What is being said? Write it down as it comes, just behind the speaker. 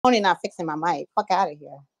Only not fixing my mic. Fuck out of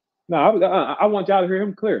here. No, I want y'all to hear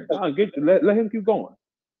him clear. Let him keep going.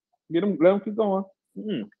 Let him keep going.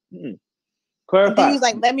 And then Clarify. he was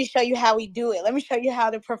like, "Let me show you how we do it. Let me show you how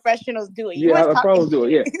the professionals do it." Yeah, how the pros do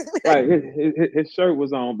it. Yeah, right. His shirt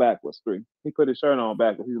was on backwards. 3. He put his shirt on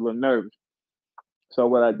backwards. He was a little nervous. So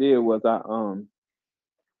what I did was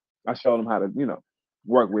I showed him how to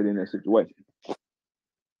work with it in that situation.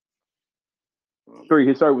 3.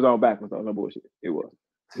 His shirt was on backwards. No bullshit. It was.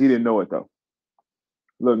 He didn't know it though.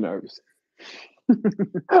 A little nervous.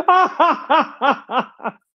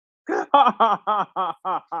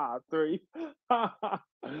 3.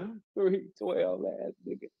 312 last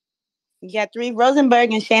nigga. Yeah, 3.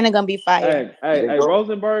 Rosenberg and Chayna gonna be fired. Hey,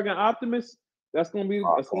 Rosenberg and Optimus. That's gonna be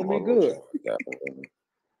good.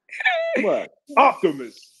 What?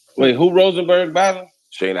 Optimus. Wait, who Rosenberg battle?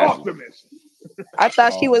 Optimus. I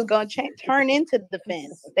thought she was gonna turn into the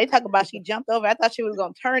fence. They talk about she jumped over. I thought she was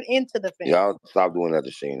gonna turn into the fence. Y'all stop doing that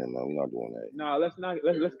to Chayna, man. We're not doing that. No, let's not.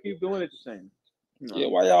 Let's keep doing it to Chayna. No. Yeah,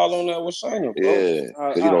 why y'all on that with Chayna, bro? Yeah,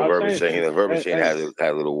 because Verb and Chayna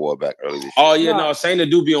had a little war back early this year. Oh yeah, no, Chayna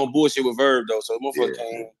do be on bullshit with Verb though, so motherfucker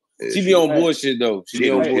can't. She be on bullshit though. She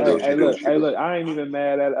be on bullshit. Hey, look, I ain't even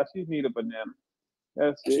mad at her. She need a banana.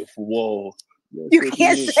 That's it. Whoa. You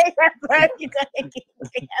can't say that, Verb. You're gonna get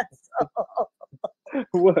canceled.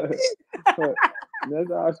 What?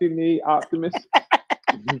 That's all she need. Optimus.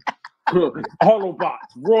 Autobots,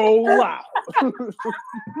 roll out.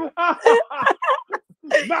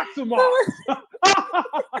 Maximize.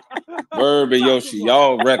 Verb and Yoshi,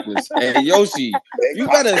 y'all reckless. And Yoshi, you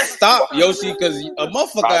better stop, Yoshi, because a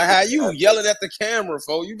motherfucker had you yelling at the camera,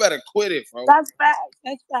 fo. You better quit it, fo. That's facts.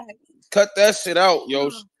 That's facts. Cut that shit out,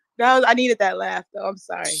 Yoshi. I needed that laugh, though. I'm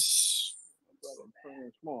sorry.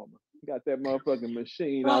 You got that motherfucking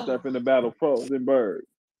machine out there in the battle frozen bird.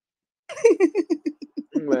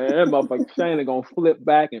 Man, that motherfucker Chayna gonna flip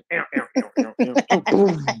back and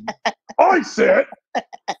boom. I said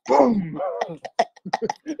boom.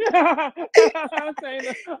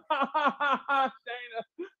 Chayna.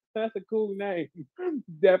 That's a cool name.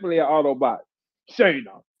 Definitely an Autobot.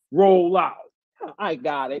 Chayna, roll out. I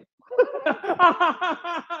got it.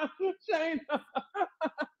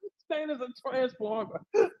 Chayna's a transformer.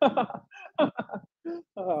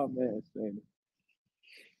 Oh man, Chayna.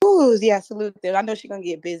 Ooh, yeah, salute them. I know she's gonna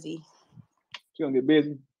get busy. She gonna get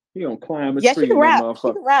busy. She gonna climb a tree. She can rap.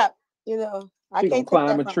 She can rap. You know, she gonna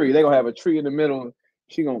climb a tree. They gonna have a tree in the middle.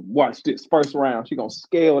 She gonna watch this first round. She gonna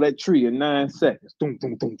scale that tree in 9 seconds. Doom,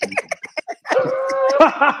 doom, doom, doom, doom.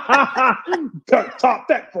 Top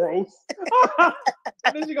that, bros.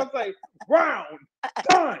 And then she gonna say, round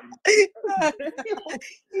time. He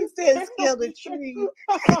said, scale the tree.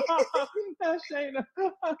 That's Chayna.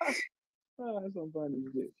 Oh, that's some funny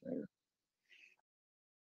shit, Chayna.